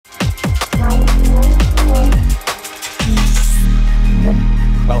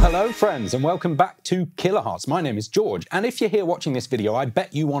friends, and welcome back to Kilohearts. My name is George, and if you're here watching this video, I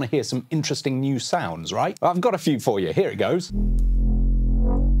bet you want to hear some interesting new sounds, right? Well, I've got a few for you. Here it goes.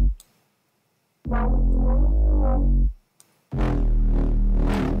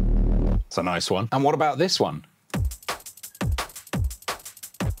 It's a nice one. And what about this one?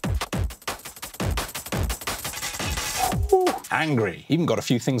 Ooh, angry. Even got a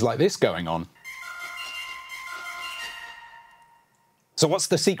few things like this going on. So what's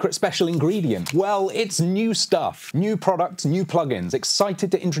the secret special ingredient? Well, it's new stuff. New products, new plugins.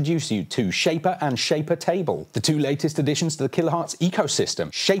 Excited to introduce you to Shaper and Shapertable, the two latest additions to the Kilohearts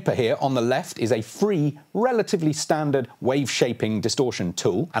ecosystem. Shaper here on the left is a free, relatively standard wave shaping distortion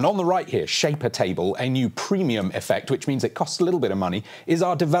tool. And on the right here, Shapertable, a new premium effect, which means it costs a little bit of money, is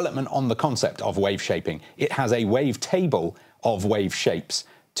our development on the concept of wave shaping. It has a wavetable of wave shapes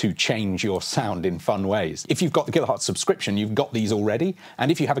to change your sound in fun ways. If you've got the Kilohearts subscription, you've got these already.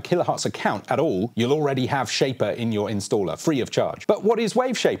 And if you have a Kilohearts account at all, you'll already have Shaper in your installer, free of charge. But what is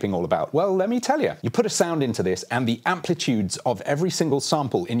wave shaping all about? Well, let me tell you. You put a sound into this, and the amplitudes of every single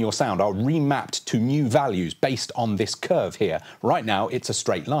sample in your sound are remapped to new values based on this curve here. Right now, it's a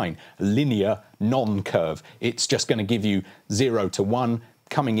straight line, linear, non-curve. It's just going to give you 0 to 1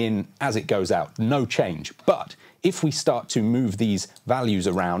 coming in as it goes out, no change. But if we start to move these values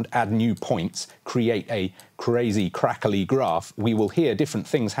around, add new points, create a crazy crackly graph, we will hear different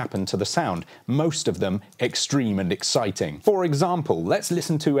things happen to the sound, most of them extreme and exciting. For example, let's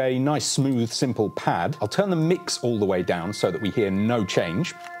listen to a nice, smooth, simple pad. I'll turn the mix all the way down so that we hear no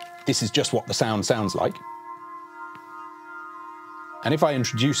change. This is just what the sound sounds like. And if I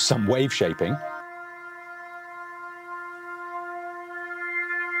introduce some wave shaping,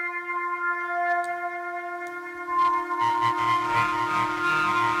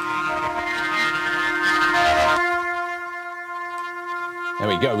 there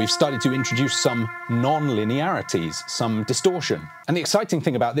we go, we've started to introduce some non-linearities, some distortion. And the exciting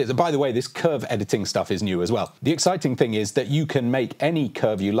thing about this, by the way, this curve editing stuff is new as well. The exciting thing is that you can make any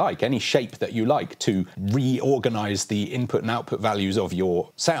curve you like, any shape that you like, to reorganize the input and output values of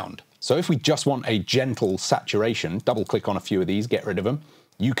your sound. So if we just want a gentle saturation, double click on a few of these, get rid of them,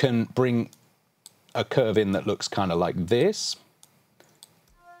 you can bring a curve in that looks kind of like this.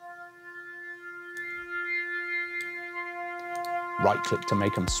 Right-click to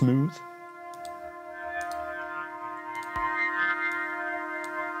make them smooth.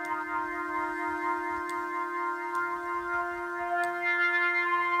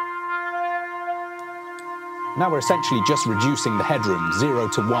 Now we're essentially just reducing the headroom. 0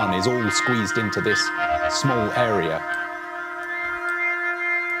 to 1 is all squeezed into this small area.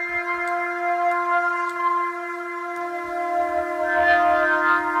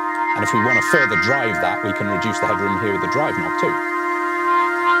 And if we want to further drive that, we can reduce the headroom here with the drive knob too.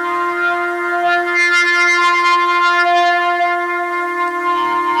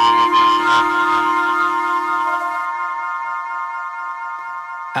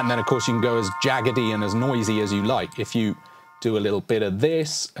 And then, of course, you can go as jaggedy and as noisy as you like. If you do a little bit of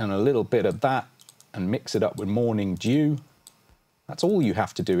this and a little bit of that and mix it up with Morning Dew, that's all you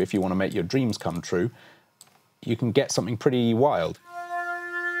have to do if you want to make your dreams come true. You can get something pretty wild.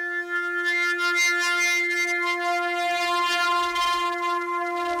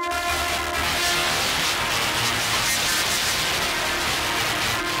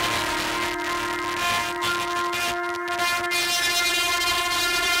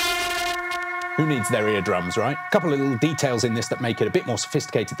 Who needs their eardrums, right? A couple of little details in this that make it a bit more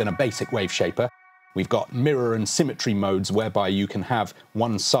sophisticated than a basic wave shaper. We've got mirror and symmetry modes whereby you can have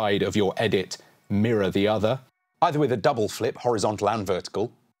one side of your edit mirror the other, either with a double flip, horizontal and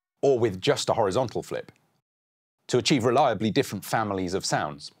vertical, or with just a horizontal flip, to achieve reliably different families of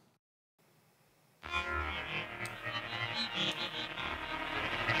sounds.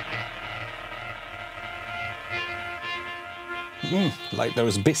 Like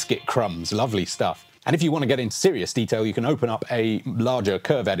those biscuit crumbs, lovely stuff. And if you want to get into serious detail, you can open up a larger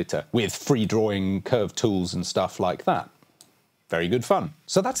curve editor with free drawing curve tools and stuff like that. Very good fun.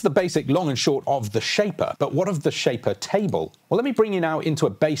 So that's the basic long and short of the Shaper. But what of the Shapertable? Well, let me bring you now into a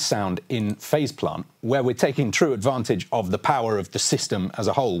bass sound in Phase Plant, where we're taking true advantage of the power of the system as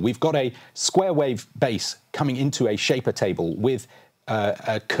a whole. We've got a square wave bass coming into a Shapertable with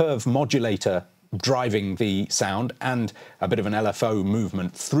a curve modulator driving the sound and a bit of an LFO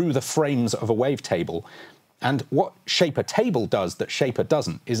movement through the frames of a wavetable. And what Shapertable does that Shaper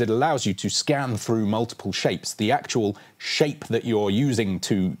doesn't is it allows you to scan through multiple shapes. The actual shape that you're using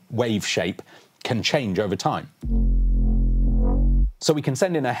to wave shape can change over time. So we can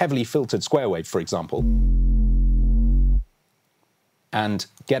send in a heavily filtered square wave, for example, and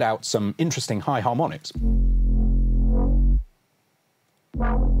get out some interesting high harmonics.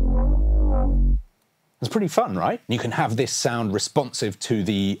 It's pretty fun, right? You can have this sound responsive to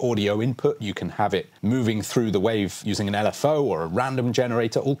the audio input. You can have it moving through the wave using an LFO or a random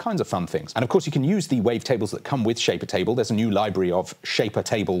generator, all kinds of fun things. And of course, you can use the wavetables that come with Shapertable. There's a new library of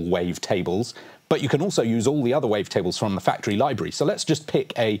Shapertable wavetables, but you can also use all the other wavetables from the factory library. So let's just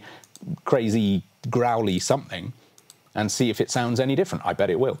pick a crazy, growly something and see if it sounds any different. I bet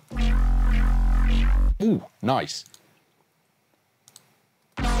it will. Ooh, nice.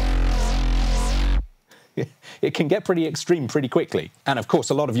 It can get pretty extreme pretty quickly. And of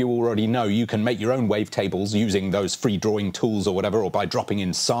course, a lot of you already know you can make your own wavetables using those free drawing tools or whatever, or by dropping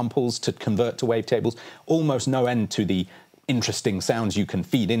in samples to convert to wavetables. Almost no end to the interesting sounds you can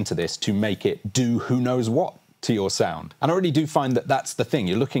feed into this to make it do who knows what to your sound. And I really do find that that's the thing.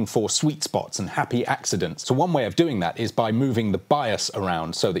 You're looking for sweet spots and happy accidents. So one way of doing that is by moving the bias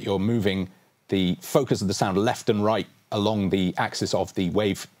around so that you're moving the focus of the sound left and right along the axis of the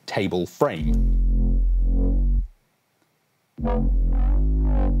wavetable frame.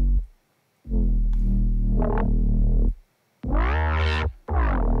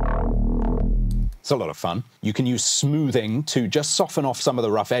 It's a lot of fun. You can use smoothing to just soften off some of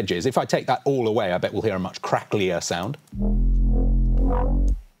the rough edges. If I take that all away, I bet we'll hear a much cracklier sound.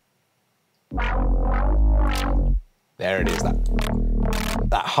 There it is,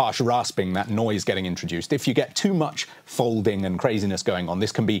 that harsh rasping, that noise getting introduced. If you get too much folding and craziness going on,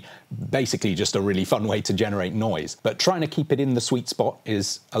 this can be basically just a really fun way to generate noise. But trying to keep it in the sweet spot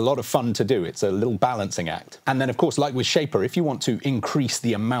is a lot of fun to do. It's a little balancing act. And then, of course, like with Shaper, if you want to increase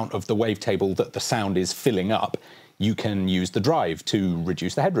the amount of the wavetable that the sound is filling up, you can use the drive to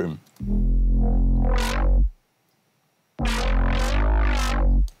reduce the headroom.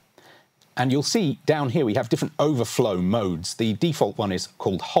 And you'll see down here we have different overflow modes. The default one is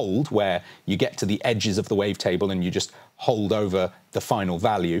called hold, where you get to the edges of the wavetable and you just hold over the final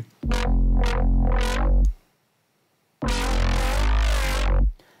value.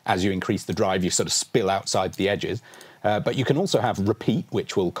 As you increase the drive, you sort of spill outside the edges. But you can also have repeat,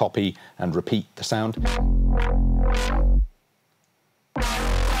 which will copy and repeat the sound.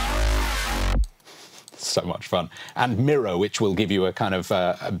 So much fun. And mirror, which will give you a kind of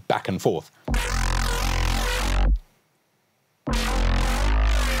a back and forth.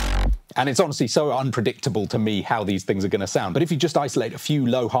 And it's honestly so unpredictable to me how these things are going to sound. But if you just isolate a few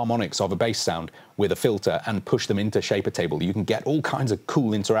low harmonics of a bass sound with a filter and push them into Shapertable, you can get all kinds of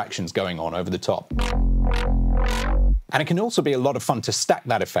cool interactions going on over the top. And it can also be a lot of fun to stack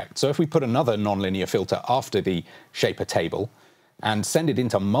that effect. So if we put another nonlinear filter after the Shapertable, and send it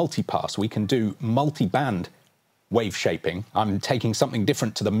into multipass, we can do multi-band wave shaping. I'm taking something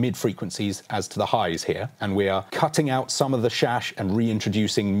different to the mid frequencies as to the highs here, and we are cutting out some of the shash and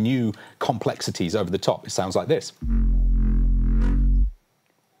reintroducing new complexities over the top. It sounds like this. You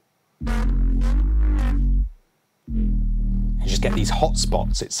just get these hot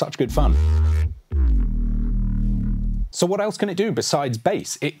spots. It's such good fun. So what else can it do besides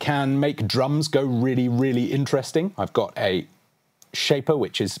bass? It can make drums go really, really interesting. I've got a Shaper,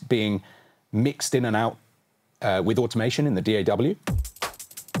 which is being mixed in and out with automation in the DAW.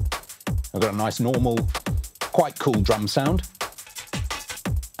 I've got a nice, normal, quite cool drum sound.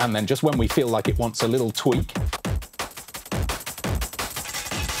 And then just when we feel like it wants a little tweak,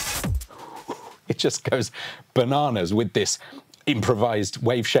 it just goes bananas with this improvised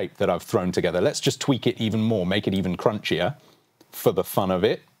wave shape that I've thrown together. Let's just tweak it even more, make it even crunchier for the fun of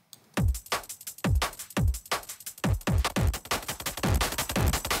it.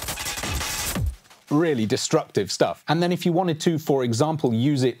 Really destructive stuff. And then if you wanted to, for example,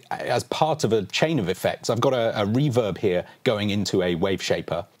 use it as part of a chain of effects, I've got a reverb here going into a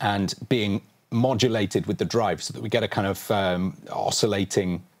waveshaper and being modulated with the drive so that we get a kind of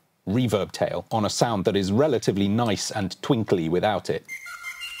oscillating reverb tail on a sound that is relatively nice and twinkly without it.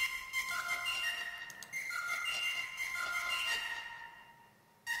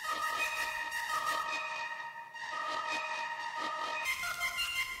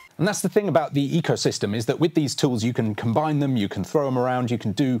 And that's the thing about the ecosystem, is that with these tools you can combine them, you can throw them around, you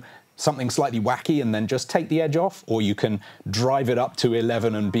can do something slightly wacky and then just take the edge off, or you can drive it up to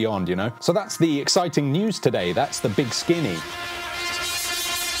 11 and beyond, you know? So that's the exciting news today. That's the big skinny.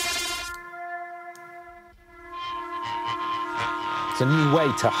 It's a new way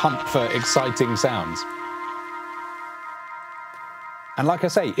to hunt for exciting sounds. And like I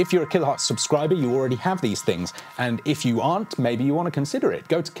say, if you're a Kilohearts subscriber, you already have these things. And if you aren't, maybe you want to consider it.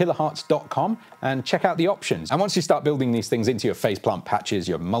 Go to kilohearts.com and check out the options. And once you start building these things into your faceplant patches,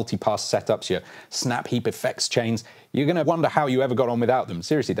 your multipass setups, your snap heap effects chains, you're going to wonder how you ever got on without them.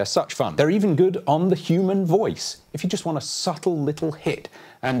 Seriously, they're such fun. They're even good on the human voice, if you just want a subtle little hit.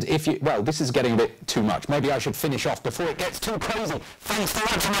 And if you, well, this is getting a bit too much. Maybe I should finish off before it gets too crazy. Thanks for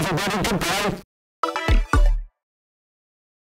watching, everybody. Goodbye.